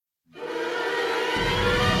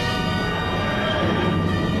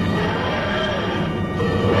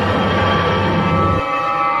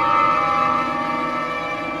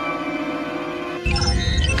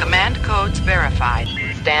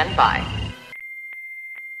stand by.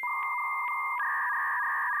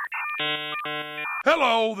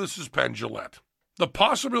 Hello, this is Penn Jillette. The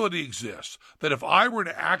possibility exists that if I were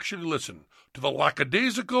to actually listen to the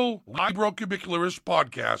lackadaisical Librocubicularist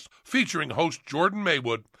podcast featuring host Jordan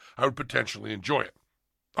Maywood, I would potentially enjoy it.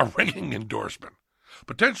 A ringing endorsement.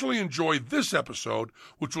 Potentially enjoy this episode,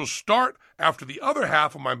 which will start after the other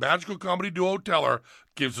half of my magical comedy duo Teller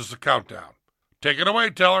gives us a countdown. Take it away,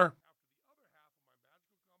 Teller.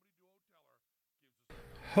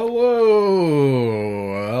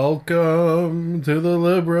 Hello, welcome to the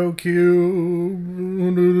Libro Cube.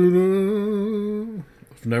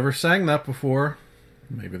 I've never sang that before.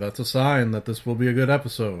 Maybe that's a sign that this will be a good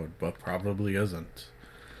episode, but probably isn't.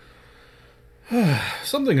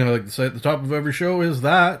 Something I like to say at the top of every show is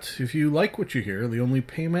that if you like what you hear, the only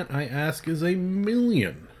payment I ask is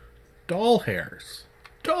 $1,000,000 doll hairs.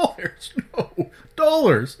 Doll hairs? No.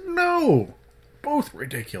 Dollars? No. Both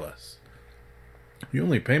ridiculous. The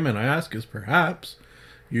only payment I ask is perhaps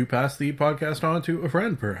you pass the podcast on to a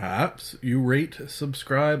friend. Perhaps you rate,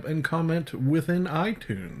 subscribe, and comment within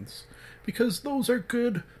iTunes. Because those are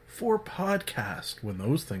good for podcast when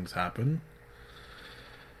those things happen.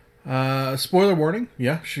 Spoiler warning.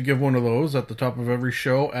 Yeah, should give one of those at the top of every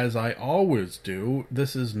show, as I always do.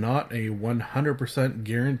 This is not a 100%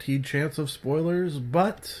 guaranteed chance of spoilers,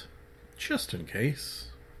 but just in case,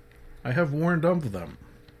 I have warned of them.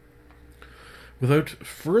 Without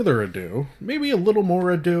further ado, maybe a little more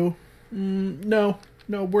ado. No,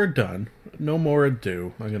 we're done. No more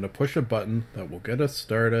ado. I'm going to push a button that will get us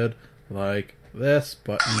started like this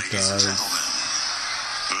button does. Let's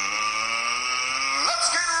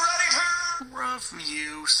get ready to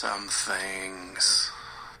review some things.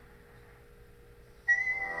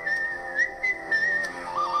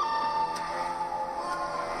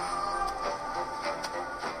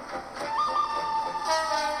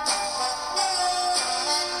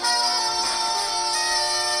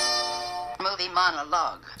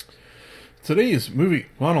 Monologue. Today's movie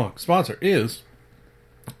monologue sponsor is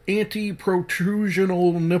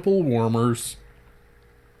Anti-Protrusional Nipple Warmers.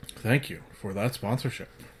 Thank you for that sponsorship.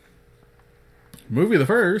 Movie the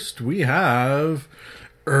first, we have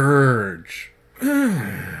Urge.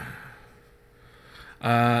 This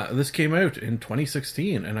came out in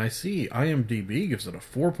 2016, and I see IMDb gives it a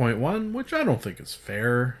 4.1, which I don't think is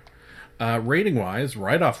fair. Rating-wise,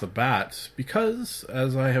 right off the bat, because,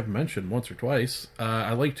 as I have mentioned once or twice,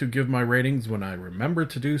 I like to give my ratings when I remember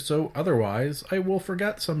to do so, otherwise I will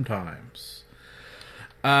forget sometimes.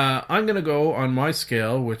 I'm going to go on my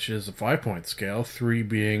scale, which is a 5-point scale, 3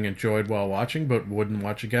 being enjoyed while watching, but wouldn't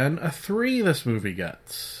watch again. A 3 this movie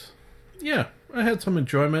gets. Yeah, I had some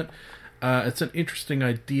enjoyment. It's an interesting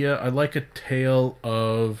idea. I like a tale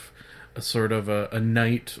of a sort of a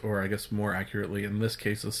night, or I guess more accurately in this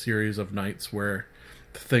case a series of nights where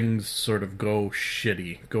things sort of go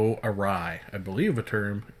shitty, go awry. I believe a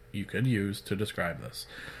term you could use to describe this.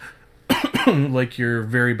 Like your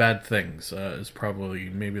very bad things is probably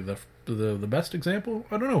maybe the best example.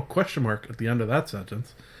 I don't know, question mark at the end of that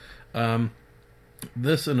sentence.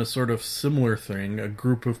 This and a sort of similar thing, a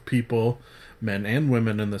group of people, men and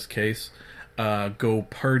women in this case, go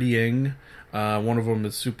partying. One of them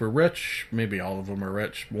is super rich, maybe all of them are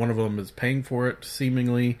rich. One of them is paying for it,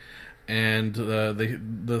 seemingly, and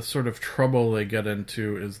the sort of trouble they get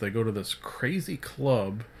into is they go to this crazy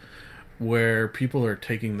club where people are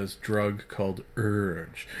taking this drug called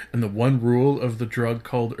Urge. And the one rule of the drug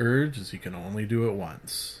called Urge is you can only do it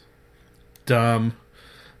once. Dumb.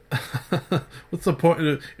 What's the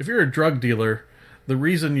point? If you're a drug dealer, the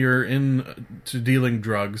reason you're into dealing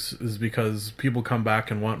drugs is because people come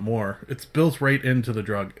back and want more. It's built right into the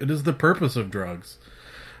drug. It is the purpose of drugs.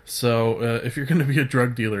 So if you're going to be a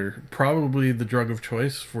drug dealer, probably the drug of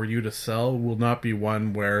choice for you to sell will not be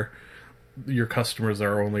one where your customers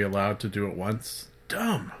are only allowed to do it once.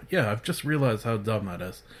 Dumb. Yeah, I've just realized how dumb that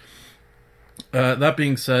is. That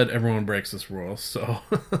being said, everyone breaks this rule, so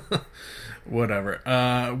whatever.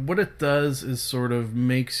 What it does is sort of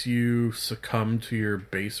makes you succumb to your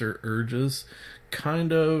baser urges,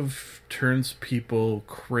 kind of turns people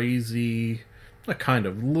crazy, not kind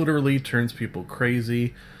of, literally turns people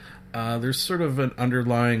crazy. There's sort of an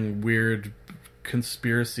underlying weird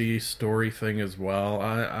conspiracy story thing as well.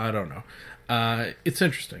 I don't know. It's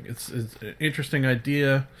interesting. It's an interesting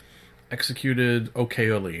idea, executed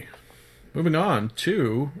okayly. Moving on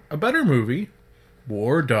to a better movie,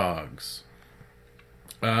 War Dogs.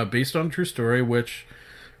 Based on a true story, which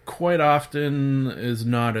quite often is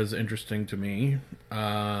not as interesting to me.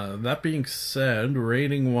 That being said,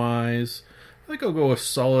 rating-wise, think I'll go a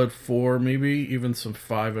solid 4, maybe even some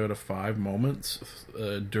 5 out of 5 moments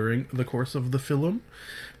during the course of the film,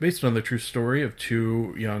 based on the true story of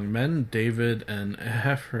two young men, David and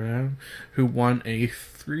Ephraim, who won a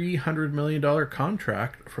 $300 million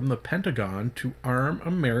contract from the Pentagon to arm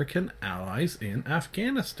American allies in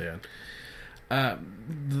Afghanistan.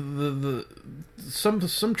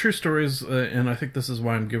 Some true stories, and I think this is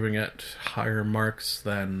why I'm giving it higher marks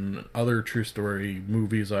than other true story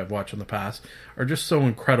movies I've watched in the past, are just so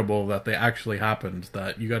incredible that they actually happened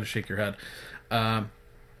that you got to shake your head.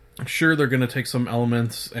 Sure, they're going to take some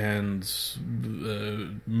elements and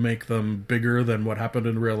make them bigger than what happened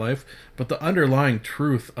in real life, but the underlying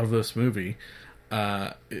truth of this movie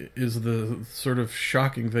is the sort of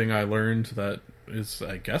shocking thing I learned that is,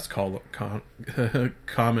 I guess, called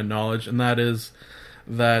common knowledge, and that is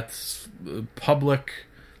that public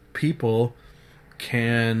people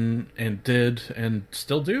can and did and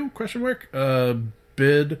still do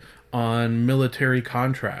bid on military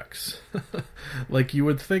contracts. Like, you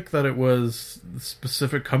would think that it was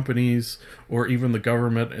specific companies or even the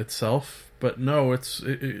government itself, but no,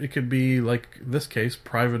 it could be, like this case,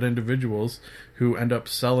 private individuals who end up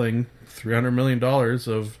selling $300 million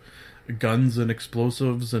of guns and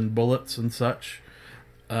explosives and bullets and such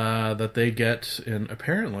that they get in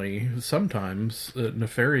apparently sometimes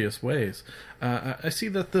nefarious ways. I see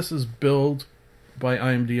that this is billed by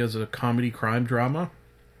IMDb as a comedy crime drama,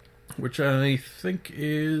 which I think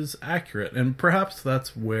is accurate, and perhaps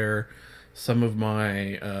that's where some of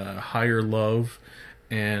my higher love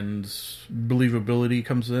and believability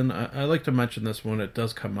comes in. I like to mention this when it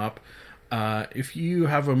does come up. If you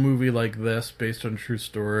have a movie like this based on a true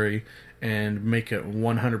story and make it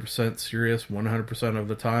 100% serious 100% of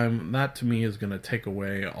the time, that to me is going to take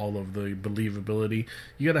away all of the believability.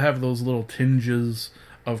 You got to have those little tinges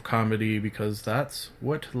of comedy, because that's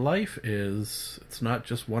what life is. It's not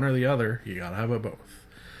just one or the other. You got to have it both.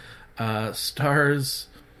 Stars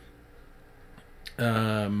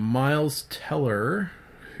Miles Teller,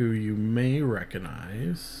 who you may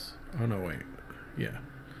recognize. Oh no, wait. Yeah.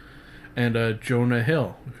 And Jonah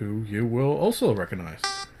Hill, who you will also recognize.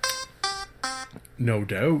 No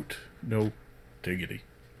doubt. No diggity.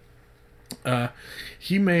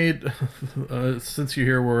 He made, since you're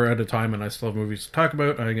here, we're at a time and I still have movies to talk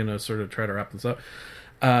about, I'm going to sort of try to wrap this up.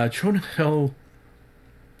 Jonah Hill,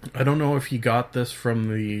 I don't know if he got this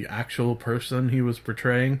from the actual person he was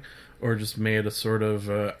portraying or just made a sort of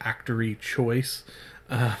actory choice,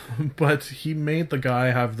 but he made the guy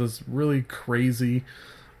have this really crazy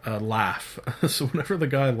laugh. So whenever the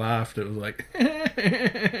guy laughed, it was like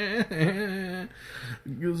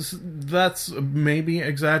that's maybe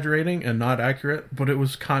exaggerating and not accurate, but it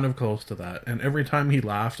was kind of close to that. And every time he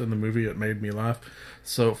laughed in the movie, it made me laugh.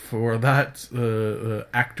 So for that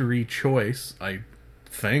actory choice, I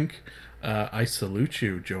think I salute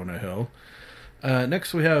you, Jonah Hill.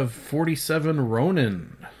 Next we have 47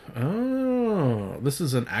 Ronin. Oh, this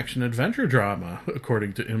is an action-adventure drama,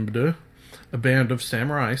 according to IMDb. A band of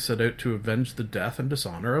samurai set out to avenge the death and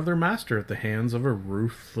dishonor of their master at the hands of a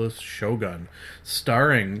ruthless shogun.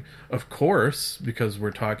 Starring, of course, because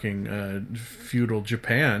we're talking feudal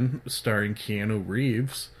Japan, starring Keanu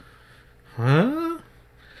Reeves. Huh?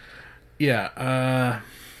 Yeah,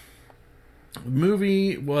 the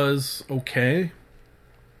movie was okay.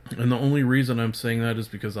 And the only reason I'm saying that is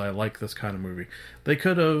because I like this kind of movie. They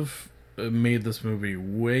could have made this movie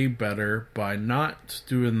way better by not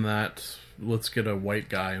doing that let's get a white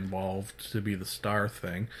guy involved to be the star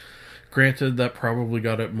thing. Granted, that probably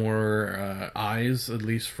got it more eyes, at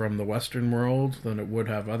least from the Western world, than it would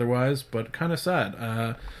have otherwise, but kind of sad.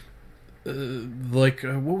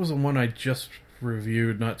 What was the one I just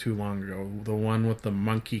reviewed not too long ago? The one with the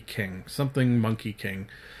Monkey King. Something Monkey King.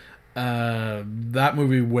 That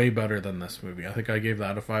movie way better than this movie. I think I gave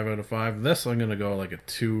that a 5 out of 5. This I'm gonna go like a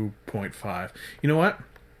 2.5. You know what?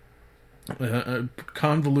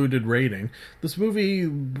 Convoluted rating. This movie,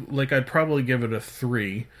 like, I'd probably give it a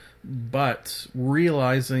 3, but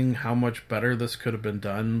realizing how much better this could have been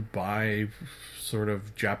done by sort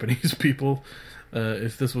of Japanese people,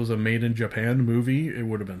 if this was a made in Japan movie, it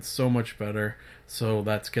would have been so much better. So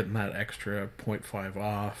that's getting that extra 0.5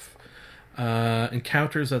 off.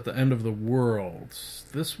 Encounters at the End of the World.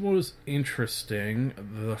 This was interesting.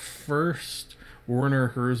 The first Werner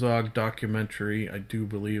Herzog documentary I do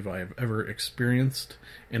believe I have ever experienced,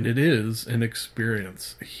 and it is an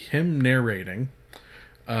experience. Him narrating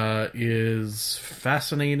is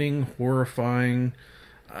fascinating, horrifying.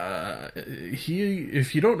 If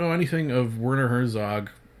you don't know anything of Werner Herzog,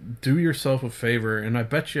 do yourself a favor, and I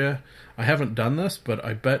bet you, I haven't done this, but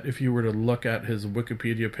I bet if you were to look at his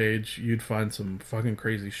Wikipedia page, you'd find some fucking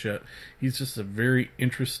crazy shit. He's just a very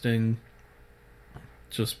interesting,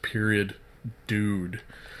 just period dude.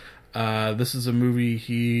 This is a movie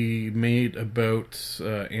he made about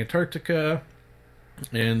Antarctica,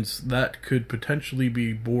 and that could potentially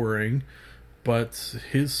be boring, but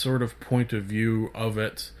his sort of point of view of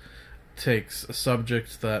it takes a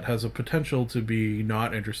subject that has a potential to be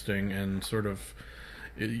not interesting, and sort of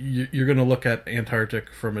you're going to look at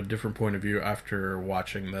Antarctic from a different point of view after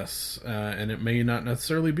watching this, and it may not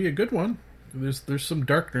necessarily be a good one. There's some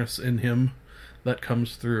darkness in him that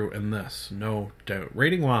comes through in this, no doubt.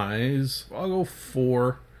 Rating wise, I'll go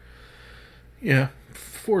 4. Yeah,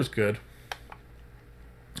 4 is good.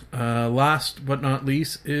 Last but not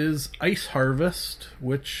least is Ice Harvest,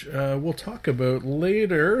 which we'll talk about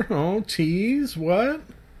later. Oh, tease, what?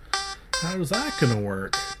 How's that gonna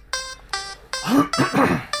work?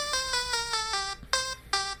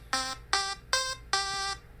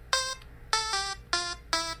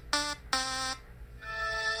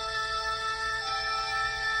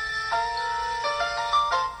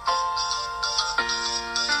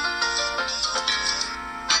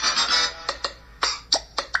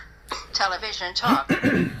 Television Talk.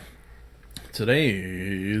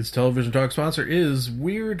 Today's Television Talk sponsor is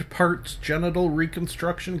Weird Parts Genital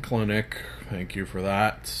Reconstruction Clinic. Thank you for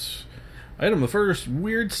that. Item the first,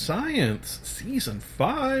 Weird Science, Season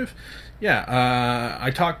 5. Yeah,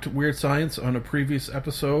 I talked Weird Science on a previous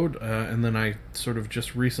episode, and then I sort of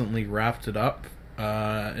just recently wrapped it up,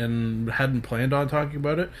 and hadn't planned on talking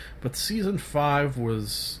about it, but Season 5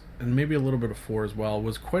 was, and maybe a little bit of 4 as well,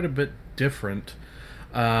 was quite a bit different.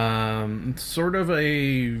 Sort of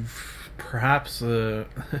a, perhaps, and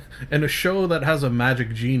a show that has a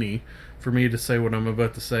magic genie. For me to say what I'm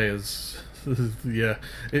about to say is, yeah,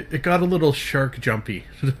 it got a little shark jumpy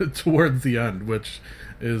towards the end, which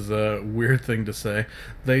is a weird thing to say.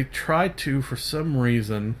 They tried to, for some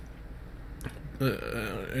reason,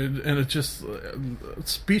 and it's just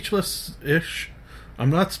speechless-ish. I'm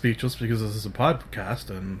not speechless because this is a podcast,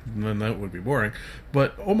 and then that would be boring,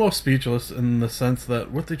 but almost speechless in the sense that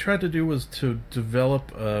what they tried to do was to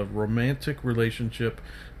develop a romantic relationship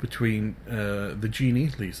between the genie,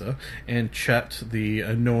 Lisa, and Chet, the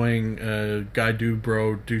annoying guy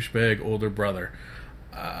bro douchebag older brother.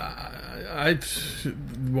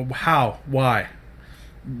 How? Why?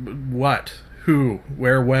 What? Who?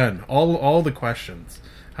 Where? When? All the questions.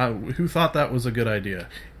 Who thought that was a good idea?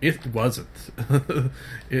 It wasn't.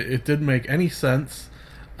 It didn't make any sense.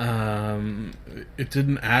 It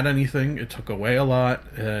didn't add anything. It took away a lot.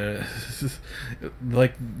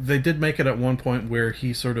 Like, they did make it at one point where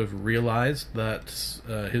he sort of realized that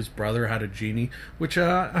his brother had a genie, which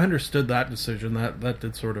I understood that decision. That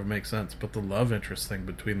did sort of make sense. But the love interest thing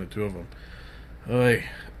between the two of them,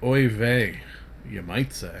 oy vey, you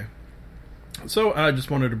might say. So I just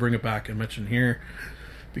wanted to bring it back and mention here,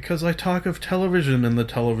 because I talk of television in the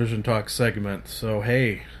Television Talk segment, so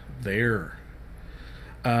hey, there.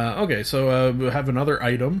 Okay, so we have another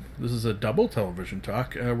item. This is a double Television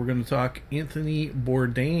Talk. We're going to talk Anthony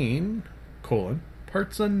Bourdain,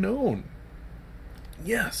 Parts Unknown.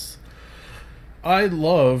 Yes. I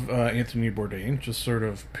love Anthony Bourdain, just sort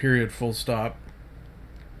of period, full stop.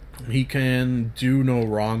 He can do no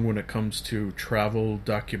wrong when it comes to travel,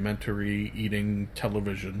 documentary, eating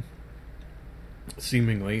television.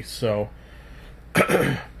 Seemingly. So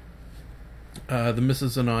the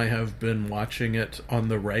missus and I have been watching it on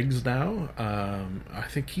the regs now. I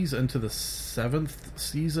think he's into the 7th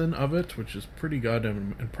season of it, which is pretty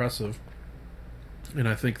goddamn impressive. And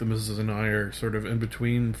I think the missus and I are sort of in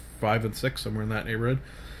between 5 and 6, somewhere in that neighborhood.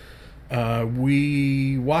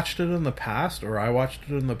 We watched it in the past, or I watched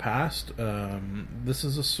it in the past. This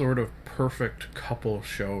is a sort of perfect couple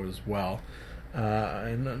show as well.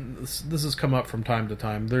 And this has come up from time to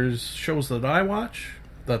time. There's shows that I watch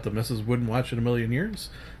that the missus wouldn't watch in a million years.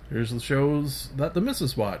 There's the shows that the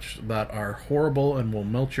missus watch that are horrible and will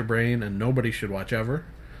melt your brain and nobody should watch ever,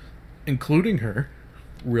 including her.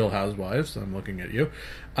 Real Housewives, I'm looking at you.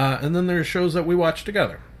 And then there's shows that we watch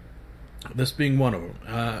together. This being one of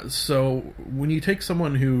them. So when you take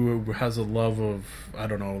someone who has a love of, I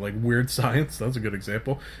don't know, like Weird Science, that's a good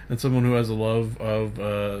example, and someone who has a love of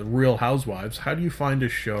Real Housewives, how do you find a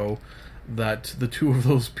show that the two of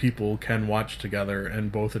those people can watch together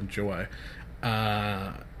and both enjoy?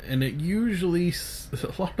 And it usually,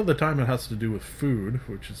 a lot of the time, it has to do with food,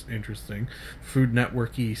 which is interesting. Food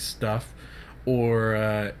Network-y stuff, or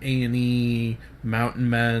A&E, Mountain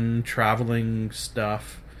Men, traveling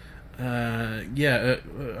stuff. I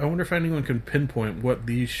wonder if anyone can pinpoint what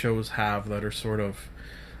these shows have that are sort of...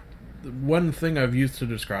 One thing I've used to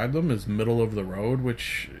describe them is middle of the road,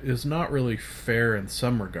 which is not really fair in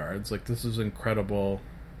some regards. Like, this is incredible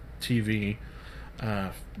TV,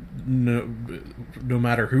 no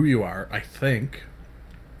matter who you are, I think.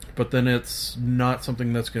 But then it's not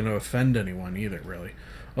something that's going to offend anyone either, really.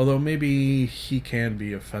 Although maybe he can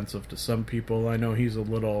be offensive to some people. I know he's a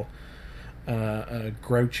little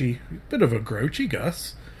grouchy, bit of a grouchy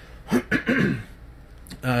Gus.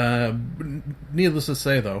 Needless to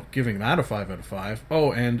say, though, giving that a 5 out of 5.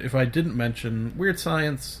 Oh, and if I didn't mention Weird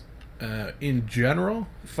Science in general,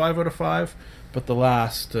 5 out of 5. But the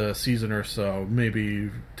last season or so,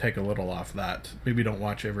 maybe take a little off that. Maybe don't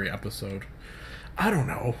watch every episode. I don't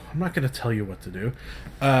know. I'm not going to tell you what to do.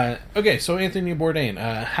 Okay, so Anthony Bourdain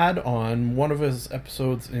had on one of his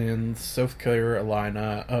episodes in South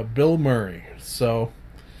Carolina, Bill Murray. So,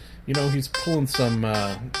 you know, he's pulling some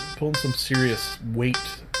serious weight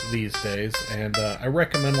these days, and I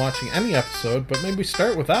recommend watching any episode, but maybe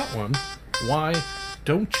start with that one. Why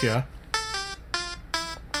don't ya?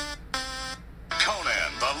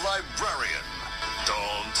 Conan the Librarian.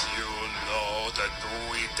 Don't you know the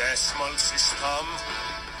Dewey Decimal System?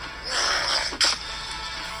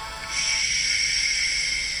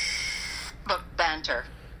 Book banter.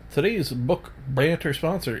 Today's book banter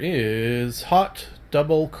sponsor is Hot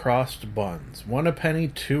Double-Crossed Buns. 1 a penny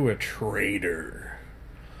to a trader.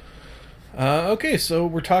 Okay, so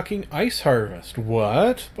we're talking Ice Harvest.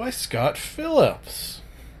 What? By Scott Phillips.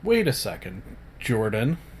 Wait a second,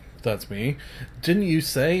 Jordan. That's me. Didn't you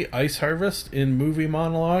say Ice Harvest in movie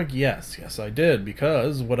monologue? Yes, I did,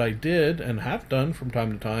 because what I did and have done from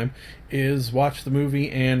time to time is watch the movie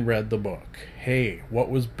and read the book. Hey, what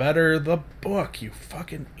was better? The book, you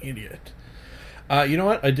fucking idiot. You know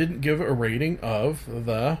what? I didn't give a rating of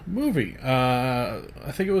the movie. I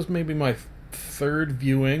think it was maybe my third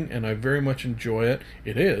viewing, and I very much enjoy it.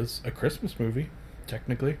 It is a Christmas movie.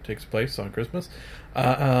 Technically, takes place on Christmas.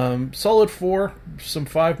 Solid 4, some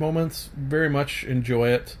 5 moments. Very much enjoy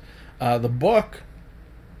it. The book,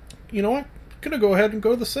 you know what? Gonna go ahead and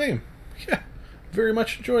go the same. Yeah, very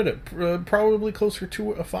much enjoyed it. Probably closer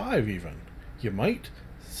to a 5 even. You might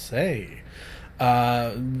say.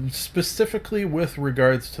 Specifically with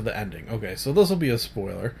regards to the ending. Okay, so this will be a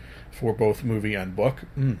spoiler for both movie and book.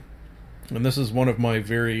 And this is one of my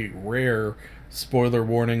very rare spoiler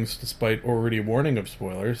warnings, despite already warning of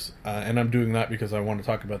spoilers. And I'm doing that because I want to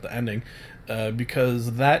talk about the ending.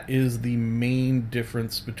 Because that is the main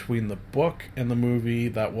difference between the book and the movie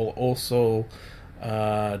that will also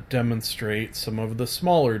demonstrate some of the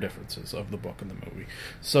smaller differences of the book and the movie.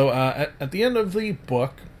 So at the end of the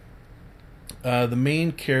book, the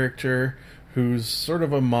main character, who's sort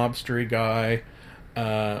of a mobstery guy,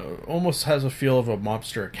 almost has a feel of a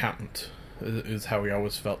mobster accountant, is how he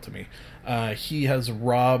always felt to me. He has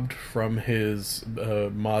robbed from his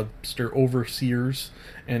mobster overseers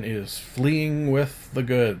and is fleeing with the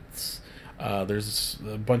goods. There's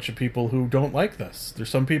a bunch of people who don't like this. There's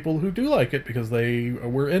some people who do like it because they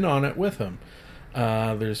were in on it with him.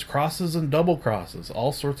 There's crosses and double crosses.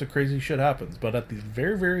 All sorts of crazy shit happens. But at the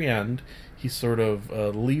very, very end, he's sort of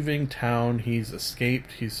leaving town. He's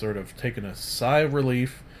escaped. He's sort of taken a sigh of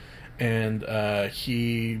relief. And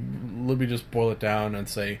let me just boil it down and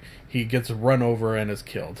say he gets run over and is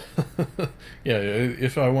killed. Yeah,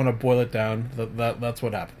 if I want to boil it down, that's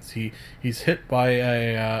what happens. He's hit by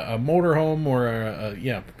a motorhome, or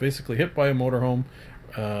basically hit by a motorhome,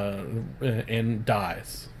 and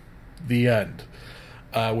dies. The end.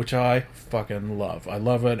 Which I fucking love. I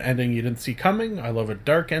love an ending you didn't see coming. I love a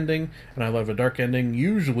dark ending, and I love a dark ending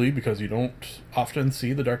usually because you don't often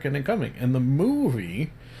see the dark ending coming. In the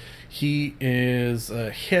movie, he is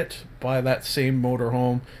hit by that same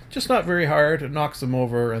motorhome, just not very hard. It knocks him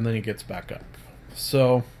over, and then he gets back up.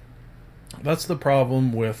 So that's the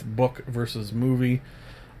problem with book versus movie.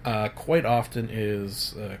 Quite often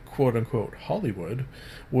is quote unquote Hollywood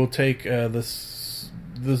will take this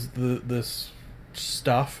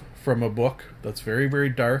stuff from a book that's very, very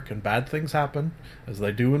dark and bad things happen, as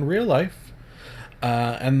they do in real life,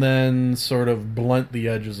 and then sort of blunt the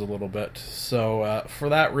edges a little bit. So for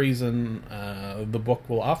that reason, the book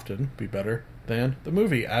will often be better than the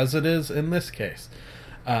movie, as it is in this case.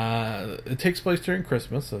 It takes place during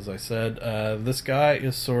Christmas, as I said. This guy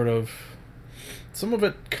is sort of... Some of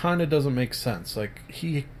it kind of doesn't make sense. Like,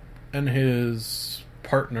 he and his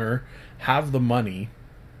partner have the money,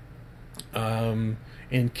 and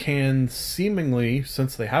can seemingly,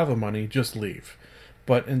 since they have the money, just leave.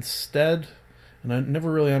 But instead, and I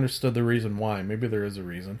never really understood the reason why. Maybe there is a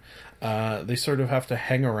reason. They sort of have to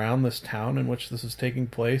hang around this town in which this is taking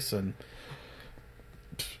place, and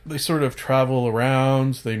they sort of travel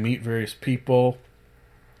around, they meet various people.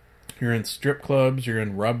 You're in strip clubs, you're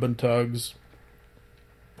in rub and tugs.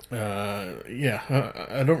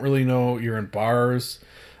 I don't really know. You're in bars.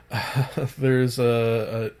 There's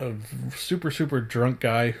a super, super drunk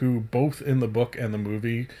guy who, both in the book and the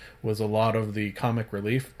movie, was a lot of the comic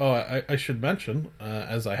relief. Oh, I should mention,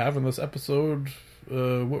 as I have in this episode,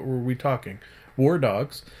 what were we talking? War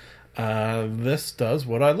Dogs. This does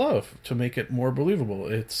what I love to make it more believable.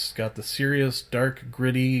 It's got the serious, dark,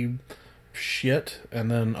 gritty shit, and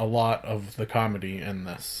then a lot of the comedy in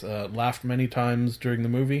this. Laughed many times during the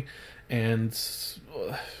movie, and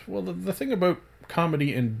well, the thing about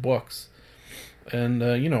comedy in books, and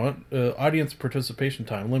audience participation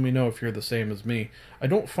time, let me know if you're the same as me. I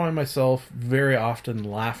don't find myself very often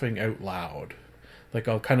laughing out loud. Like,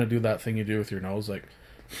 I'll kind of do that thing you do with your nose, like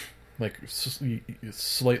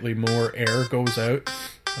slightly more air goes out,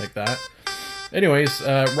 like that. Anyways,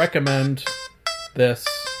 recommend this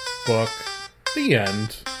book. The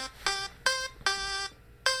end.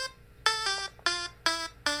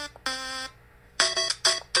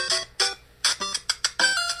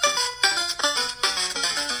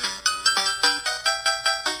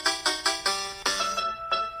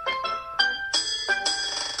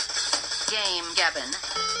 Game Gabbin.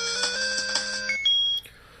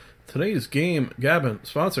 Today's game, Gabbin,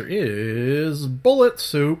 sponsor is Bullet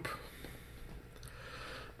Soup.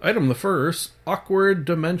 Item the first, Awkward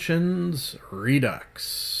Dimensions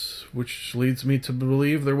Redux, which leads me to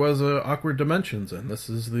believe there was a Awkward Dimensions, and this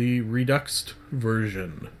is the Reduxed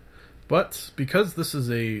version. But because this is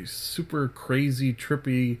a super crazy,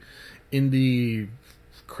 trippy, indie,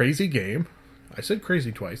 crazy game, I said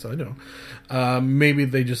crazy twice, I know. Maybe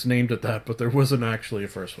they just named it that, but there wasn't actually a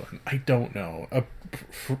first one. I don't know. A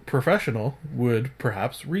professional would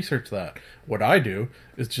perhaps research that. What I do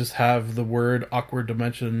is just have the word Awkward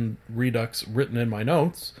Dimension Redux written in my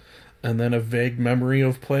notes, and then a vague memory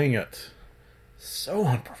of playing it. So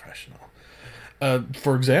unprofessional.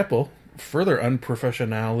 For example, further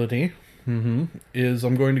unprofessionality is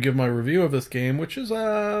I'm going to give my review of this game, which is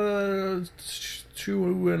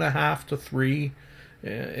 2.5 to 3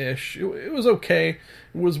 ish. It was okay. It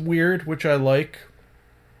was weird, which I like.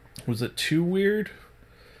 Was it too weird?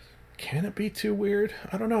 Can it be too weird?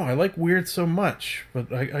 I don't know. I like weird so much,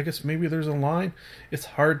 but I guess maybe there's a line. It's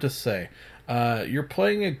hard to say. You're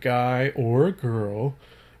playing a guy or a girl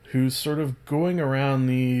who's sort of going around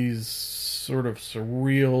these sort of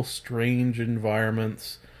surreal, strange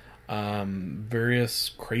environments. Various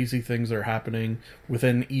crazy things are happening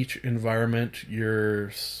within each environment.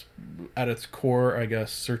 You're, at its core, I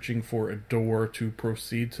guess, searching for a door to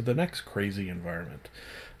proceed to the next crazy environment.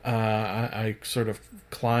 I sort of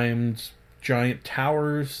climbed giant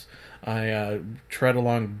towers. I tread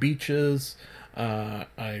along beaches.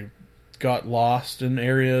 I got lost in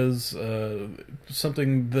areas.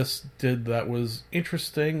 Something this did that was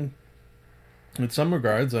interesting in some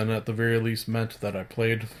regards, and at the very least meant that I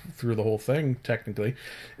played through the whole thing, technically,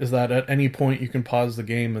 is that at any point you can pause the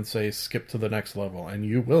game and say, skip to the next level, and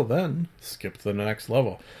you will then skip to the next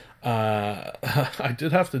level. I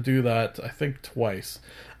did have to do that, I think, twice.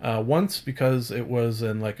 Once because it was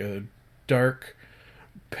in like a dark,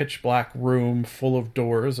 pitch black room full of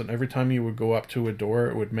doors, and every time you would go up to a door,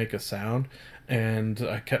 it would make a sound, and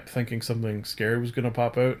I kept thinking something scary was going to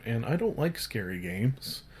pop out, and I don't like scary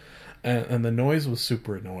games. And the noise was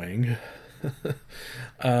super annoying.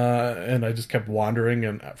 And I just kept wandering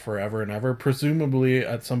and forever and ever. Presumably,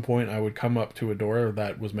 at some point, I would come up to a door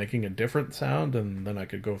that was making a different sound, and then I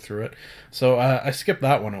could go through it. So I skipped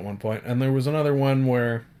that one at one point. And there was another one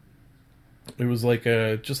where it was like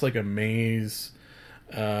just like a maze,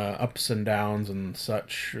 ups and downs and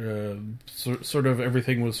such. Sort of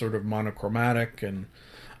everything was sort of monochromatic, and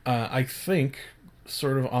I think,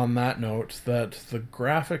 sort of on that note, that the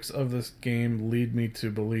graphics of this game lead me to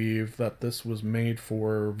believe that this was made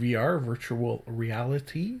for VR, virtual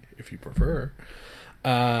reality, if you prefer.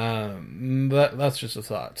 That's just a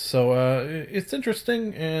thought. So it's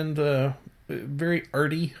interesting and very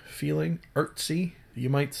arty feeling, artsy, you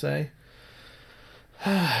might say.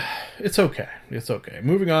 It's okay. It's okay.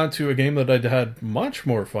 Moving on to a game that I had much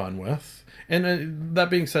more fun with. And that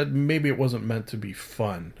being said, maybe it wasn't meant to be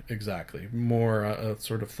fun, exactly. More a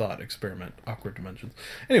sort of thought experiment, Awkward Dimensions.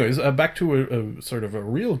 Anyways, back to a sort of a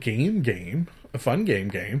real game, a fun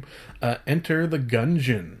game. Enter the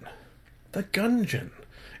Gungeon. The Gungeon.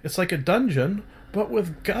 It's like a dungeon, but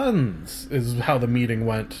with guns, is how the meeting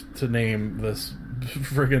went to name this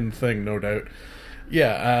friggin' thing, no doubt.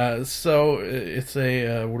 Yeah, so it's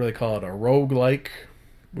a, what do they call it, a roguelike,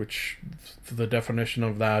 which the definition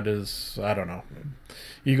of that is, I don't know.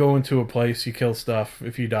 You go into a place, you kill stuff,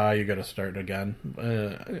 if you die, you gotta start again.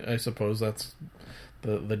 I suppose that's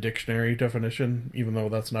the dictionary definition, even though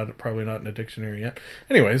that's probably not in a dictionary yet.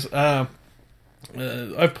 Anyways, I've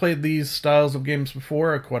played these styles of games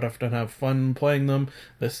before. I quite often have fun playing them.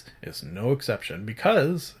 This is no exception,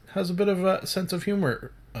 because it has a bit of a sense of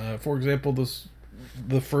humor. For example,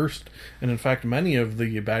 the first, and in fact many of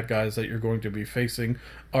the bad guys that you're going to be facing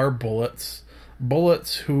are bullets.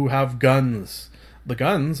 Bullets who have guns. The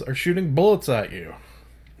guns are shooting bullets at you.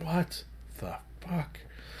 What the fuck?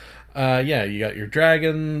 Yeah, you got your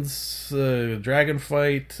dragons, dragon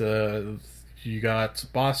fight, you got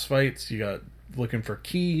boss fights, you got looking for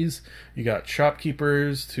keys, you got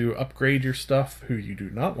shopkeepers to upgrade your stuff, who you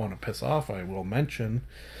do not want to piss off, I will mention.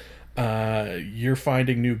 You're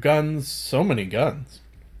finding new guns, so many guns.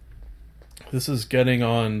 This is getting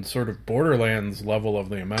on sort of Borderlands level of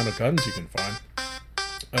the amount of guns you can find.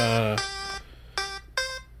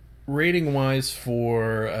 Rating wise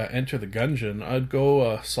for Enter the Gungeon, I'd go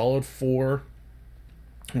a solid 4,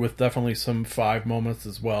 with definitely some 5 moments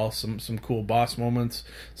as well. Some cool boss moments.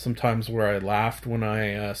 Sometimes where I laughed when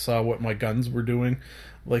I saw what my guns were doing.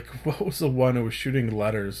 Like, what was the one? It was shooting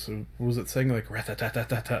letters. Was it saying like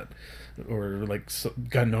rat-tat-tat-tat-tat? Or like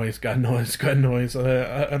gun noise, gun noise, gun noise.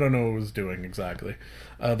 I don't know what it was doing exactly.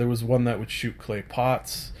 There was one that would shoot clay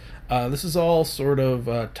pots. This is all sort of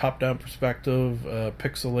top-down perspective,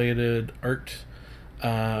 pixelated art.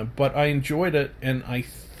 But I enjoyed it, and I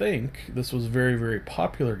think this was a very, very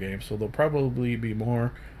popular game, so there'll probably be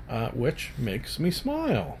more, which makes me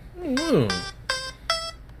smile. Ooh.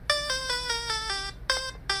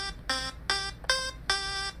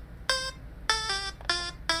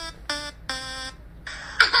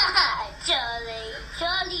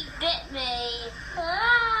 Charlie bit me.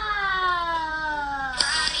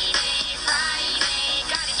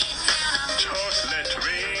 Just let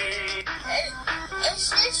me. Is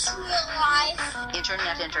this real life?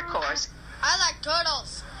 Internet intercourse. I like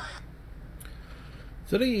turtles.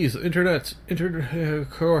 Today's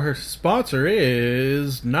intercourse sponsor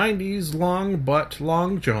is 90s Long Butt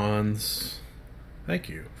Long Johns. Thank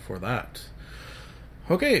you for that.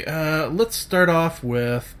 Okay, let's start off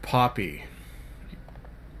with Poppy.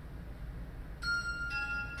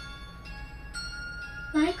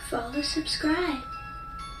 Like, follow, subscribe.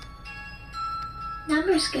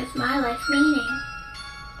 Numbers give my life meaning.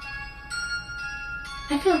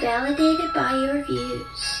 I feel validated by your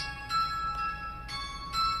views.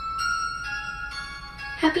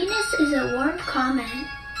 Happiness is a warm comment.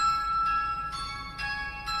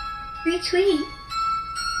 Retweet.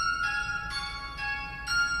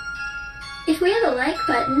 If we have a like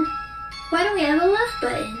button, why don't we have a love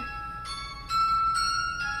button?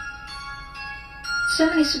 So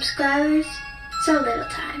many subscribers, so little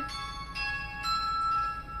time.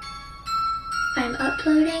 I'm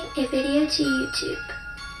uploading a video to YouTube.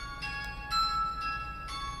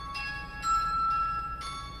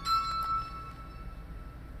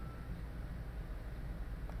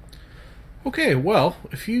 Okay, well,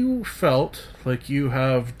 if you felt like you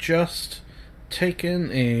have just taken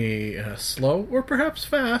a slow, or perhaps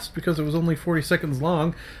fast, because it was only 40 seconds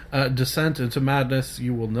long, descent into madness,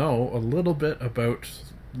 you will know a little bit about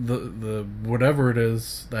the whatever it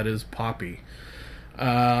is that is Poppy.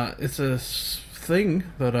 It's a thing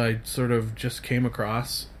that I sort of just came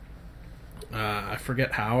across. I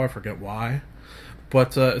forget how, I forget why.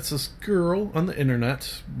 But it's this girl on the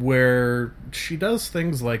internet where she does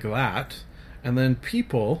things like that, and then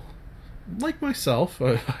people, like myself,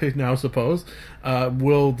 I now suppose,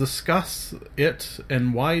 will discuss it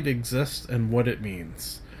and why it exists and what it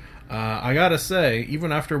means. I gotta say,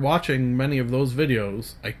 even after watching many of those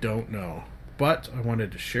videos, I don't know. But I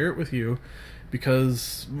wanted to share it with you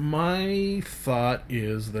because my thought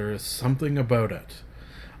is there is something about it.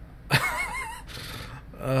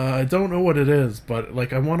 I don't know what it is, but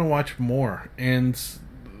like I want to watch more, and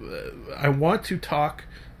I want to talk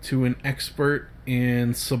to an expert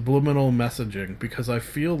in subliminal messaging, because I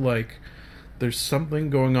feel like there's something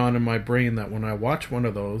going on in my brain that when I watch one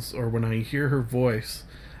of those, or when I hear her voice,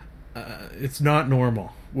 it's not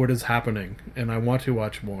normal what is happening, and I want to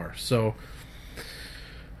watch more. So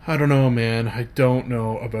I don't know, man. I don't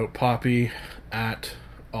know about Poppy at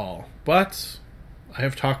all, but I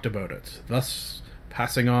have talked about it, thus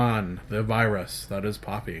passing on the virus that is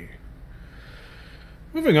Poppy.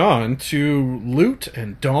 Moving on to LÜT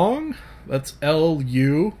and Dong. That's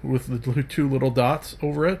L-U with the 2 little dots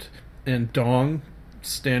over it, and Dong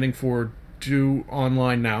standing for Do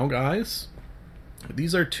Online Now guys.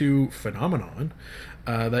 These are two phenomenon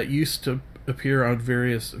that used to appear on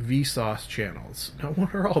various Vsauce channels. Now,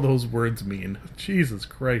 what are all those words mean? Jesus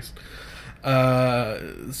Christ.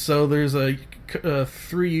 So there's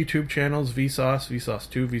three YouTube channels: Vsauce, Vsauce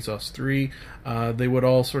 2, Vsauce 3. They would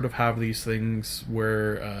all sort of have these things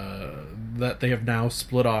where that they have now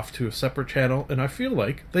split off to a separate channel, and I feel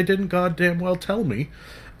like they didn't goddamn well tell me.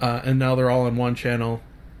 And now they're all on one channel.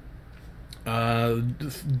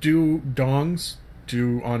 Do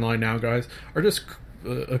Online Now guys are just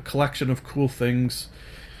a collection of cool things,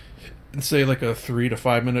 say like a 3 to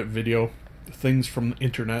 5 minute video, things from the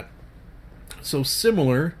internet. So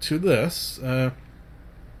similar to this,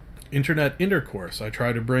 internet intercourse. I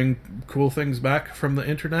try to bring cool things back from the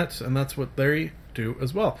internet, and that's what they do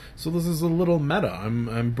as well. So this is a little meta.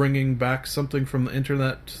 I'm bringing back something from the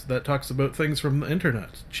internet that talks about things from the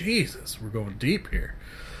internet. Jesus, we're going deep here.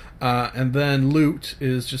 And then LÜT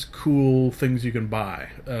is just cool things you can buy,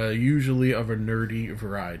 usually of a nerdy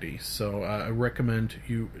variety. So I recommend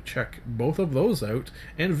you check both of those out,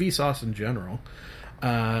 and Vsauce in general.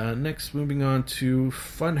 Next, moving on to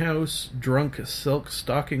FunHaus Drunk Silk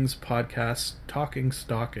Stockings podcast, Talking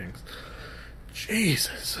Stalkings.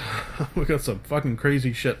 Jesus, we got some fucking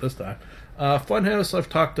crazy shit this time. FunHaus I've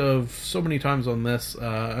talked of so many times on this.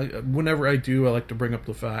 Whenever I do, I like to bring up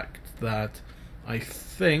the fact that I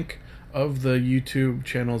think of the YouTube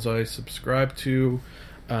channels I subscribe to,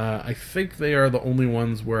 I think they are the only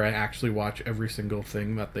ones where I actually watch every single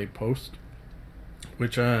thing that they post,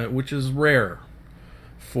 which is rare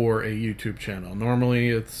for a YouTube channel. Normally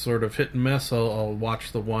it's sort of hit and miss. I'll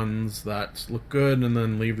watch the ones that look good and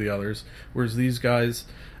then leave the others, whereas these guys,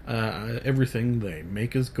 everything they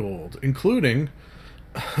make is gold, including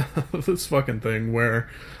this fucking thing where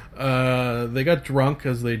they got drunk,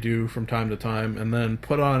 as they do from time to time, and then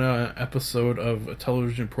put on an episode of a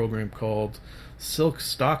television program called Silk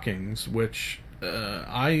Stockings, which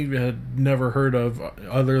I had never heard of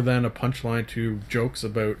other than a punchline to jokes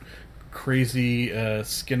about crazy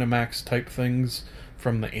Skinamax type things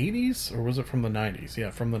from the 80s, or was it from the 90s?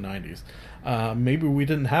 Yeah, from the 90s. Maybe we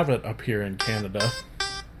didn't have it up here in Canada.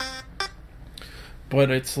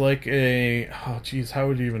 But it's like how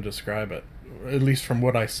would you even describe it? At least from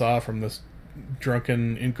what I saw from this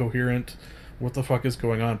drunken, incoherent, what the fuck is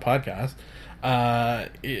going on podcast,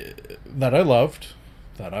 that I loved.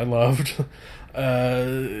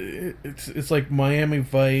 It's like Miami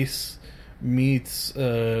Vice meets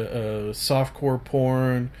softcore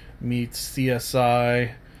porn, meets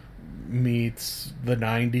CSI, meets the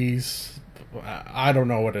 90s. I don't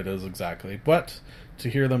know what it is exactly, but to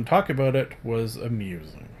hear them talk about it was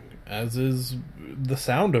amusing, as is the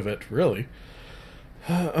sound of it, really.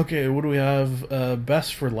 Okay, what do we have?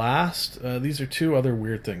 Best for last. These are two other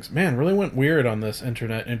weird things. Man, really went weird on this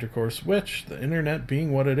internet intercourse, which, the internet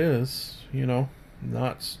being what it is,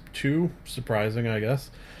 not too surprising, I guess.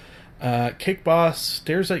 Cake Boss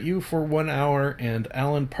stares at you for 1 hour, and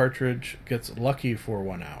Alan Partridge gets lucky for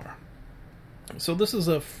 1 hour. So this is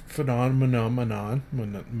a phenomenon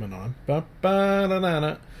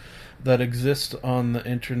that exists on the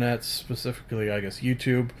internet, specifically, I guess,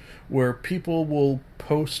 YouTube, where people will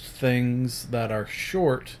post things that are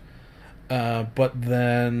short, but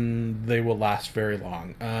then they will last very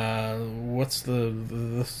long. What's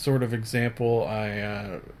the sort of example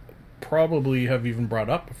I probably have even brought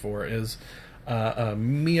up before is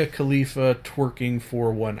Mia Khalifa twerking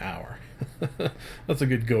for 1 hour. That's a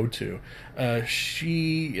good go-to.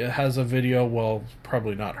 She has a video, well,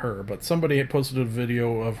 probably not her, but somebody had posted a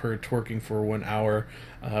video of her twerking for 1 hour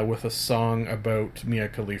with a song about Mia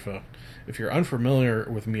Khalifa. If you're unfamiliar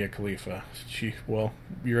with Mia Khalifa,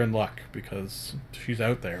 you're in luck, because she's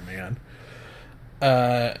out there, man.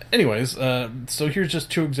 Anyways, so here's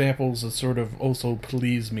just two examples that sort of also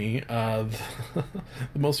please me. The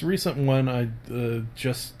most recent one I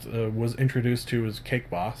just was introduced to is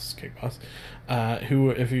Cake Boss,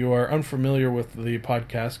 who, if you are unfamiliar with the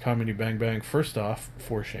podcast Comedy Bang Bang, first off,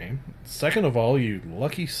 for shame. Second of all, you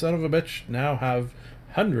lucky son of a bitch now have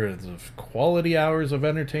hundreds of quality hours of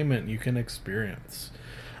entertainment you can experience.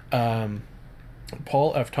 Paul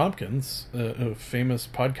F. Tompkins, a famous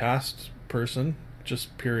podcast person,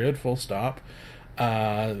 just period, full stop,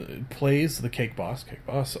 plays the Cake Boss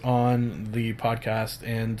on the podcast,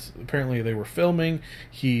 and apparently they were filming.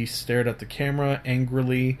 He stared at the camera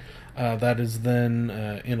angrily. That is then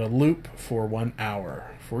in a loop for 1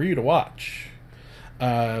 hour for you to watch.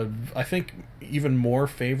 I think even more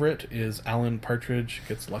favorite is Alan Partridge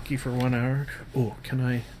gets lucky for 1 hour. Oh, can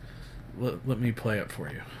I let me play it for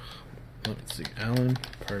you? Let's see. Alan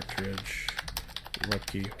Partridge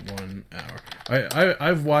Lucky 1 hour.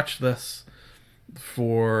 I've watched this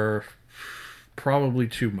for probably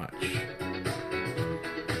too much.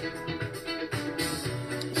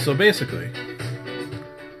 So basically,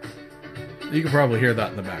 you can probably hear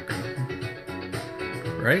that in the background,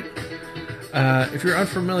 right? If you're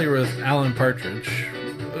unfamiliar with Alan Partridge,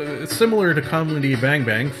 it's similar to Comedy Bang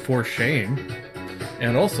Bang, for shame,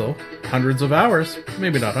 and also hundreds of hours,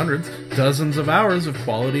 maybe not hundreds, dozens of hours of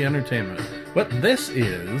quality entertainment. What this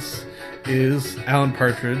is Alan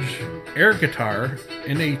Partridge air guitar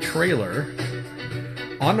in a trailer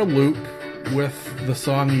on a loop with the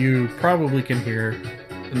song you probably can hear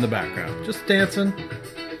in the background. Just dancing.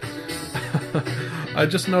 I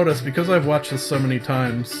just noticed, because I've watched this so many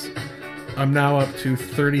times, I'm now up to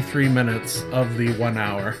 33 minutes of the 1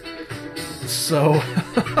 hour. So,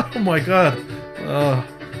 oh my god.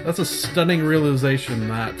 That's a stunning realization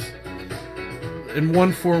that, in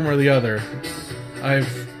one form or the other,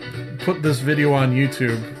 I've put this video on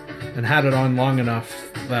YouTube and had it on long enough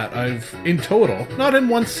that I've, in total, not in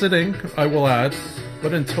one sitting, I will add,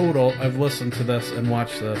 but in total, I've listened to this and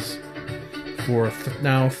watched this for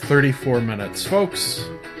now 34 minutes. Folks,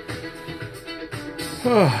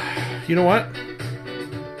 you know what?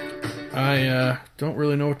 I don't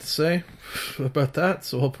really know what to say about that,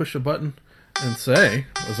 so I'll push a button and say,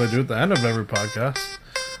 as I do at the end of every podcast,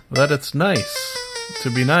 that it's nice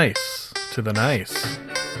to be nice to the nice.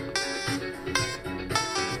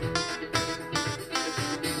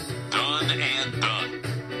 Done and done.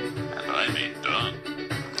 And I mean done.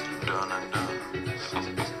 Done and done.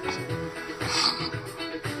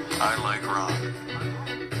 I like Ron.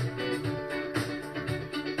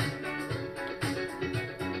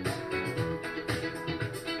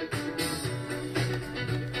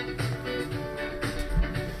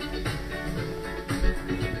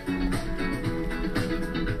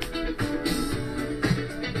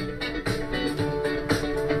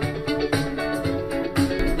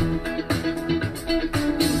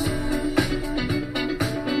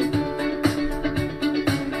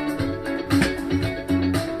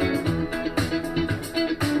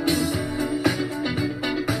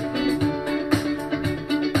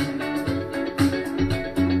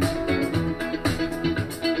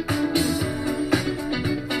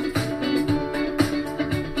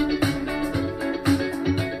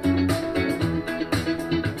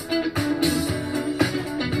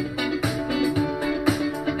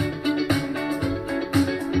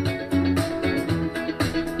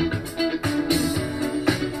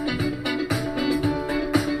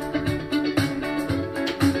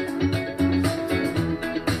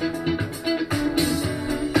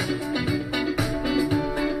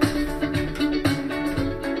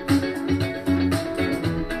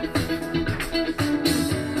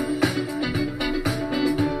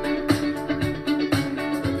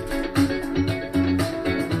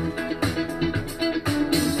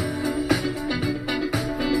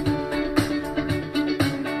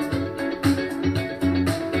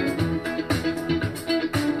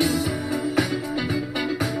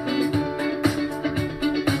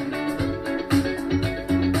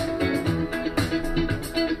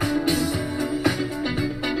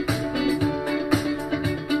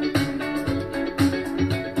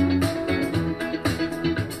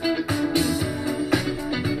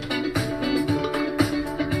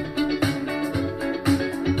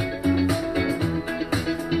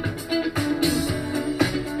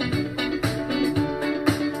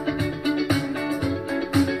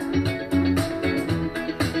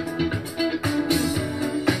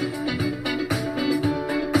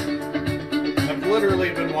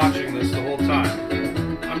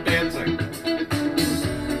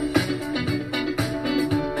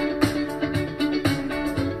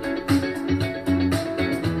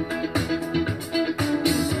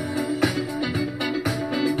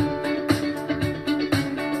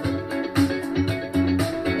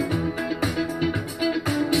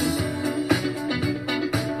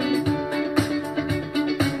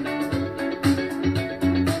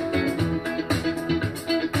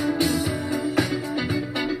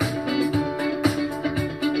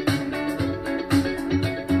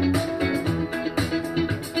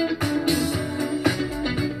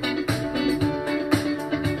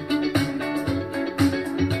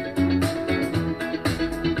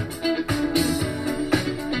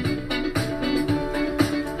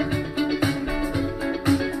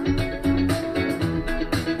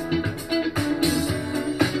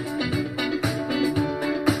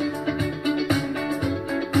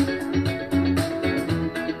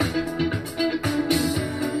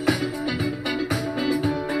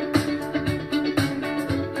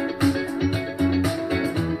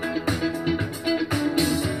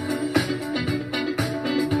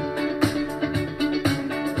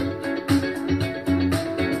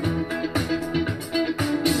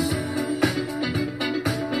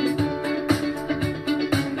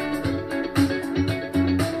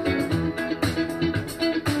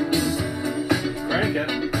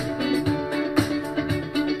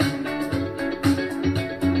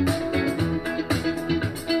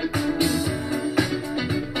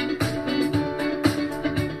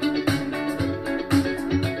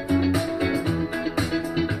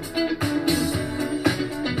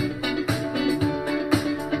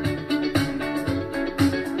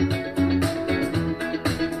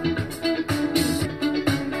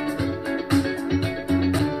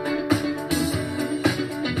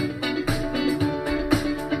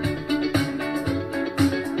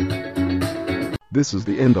 This is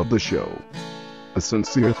the end of the show. A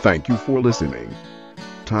sincere thank you for listening.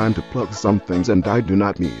 Time to plug some things, and I do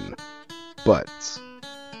not mean butts.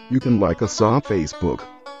 You can like us on Facebook.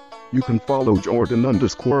 You can follow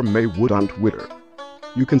Jordan_Maywood on Twitter.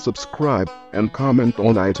 You can subscribe and comment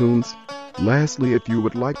on iTunes. Lastly, if you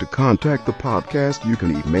would like to contact the podcast, you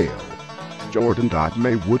can email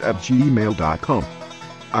jordan.maywood@gmail.com.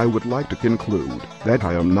 I would like to conclude that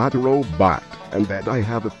I am not a robot and that I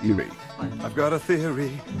have a theory. I've got a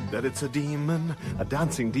theory that it's a demon, a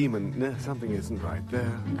dancing demon. Nah, something isn't right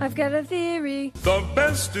there. I've got a theory. The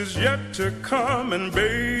best is yet to come, and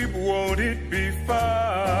babe, won't it be fine?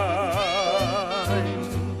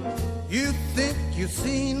 You think you've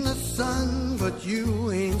seen the sun, but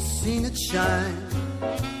you ain't seen it shine.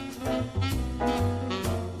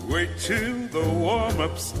 Wait till the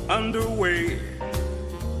warm-up's underway.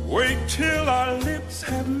 Wait till our lips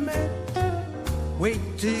have met. Wait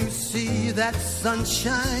till you see that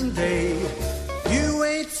sunshine day. You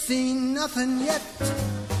ain't seen nothing yet.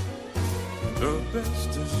 The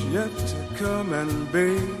best is yet to come, and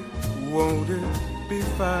babe, won't it be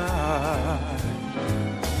fine?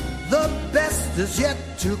 The best is yet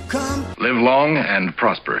to come. Live long and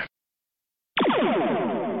prosper.